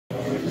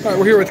All right,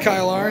 we're here with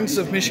Kyle Ahrens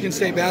of Michigan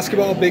State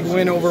basketball. Big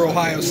win over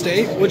Ohio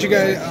State. What'd you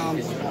guys?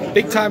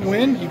 Big time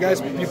win.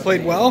 You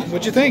played well.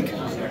 What'd you think?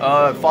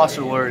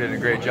 Foster Lure did a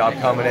great job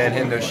coming in,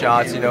 hitting those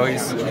shots. You know,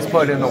 he's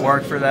put in the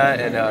work for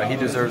that, and he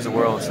deserves the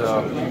world,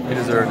 so he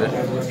deserved it.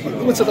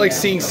 What's it like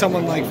seeing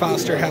someone like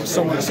Foster have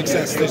so much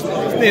success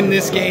in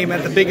this game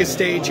at the biggest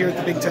stage here at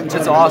the Big Tournament?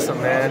 It's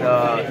awesome, man.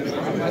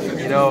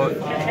 You know,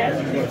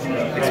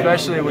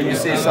 especially when you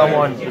see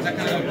someone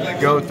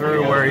go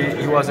through where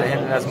he wasn't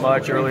hitting as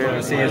much earlier in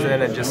the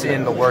season, and just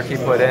seeing the work he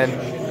put in,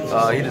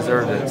 he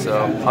deserved it.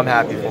 So I'm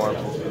happy for him.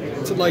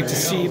 What's it like to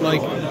see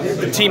like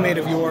a teammate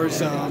of yours,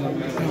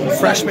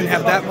 freshman,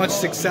 have that much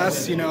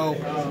success? You know,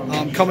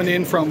 coming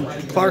in from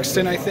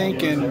Clarkston, I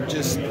think, and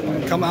just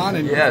come on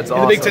and yeah, it's in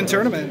awesome. the Big Ten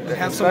tournament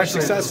have so much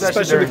success,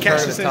 especially with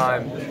Cassius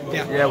time.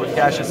 Yeah, with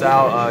Cassius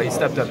out, he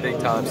stepped up big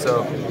time.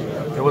 So.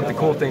 And what the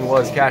cool thing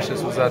was,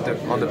 Cassius was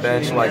on the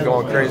bench, like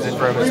going crazy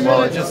for him as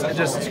well. It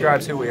just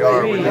describes who we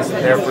are. We're just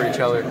there for each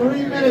other.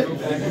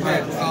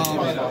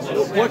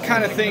 What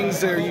kind of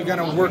things are you going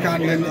to work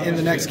on in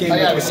the next game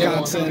with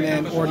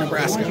Wisconsin or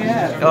Nebraska?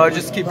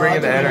 Just keep bringing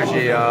the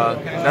energy.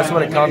 That's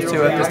what it comes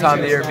to at this time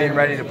of the year, being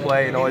ready to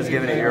play and always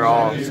giving it your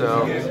all.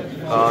 So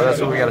that's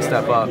what we got to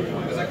step up. All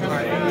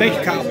right. Thank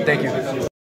you, Kyle. Thank you.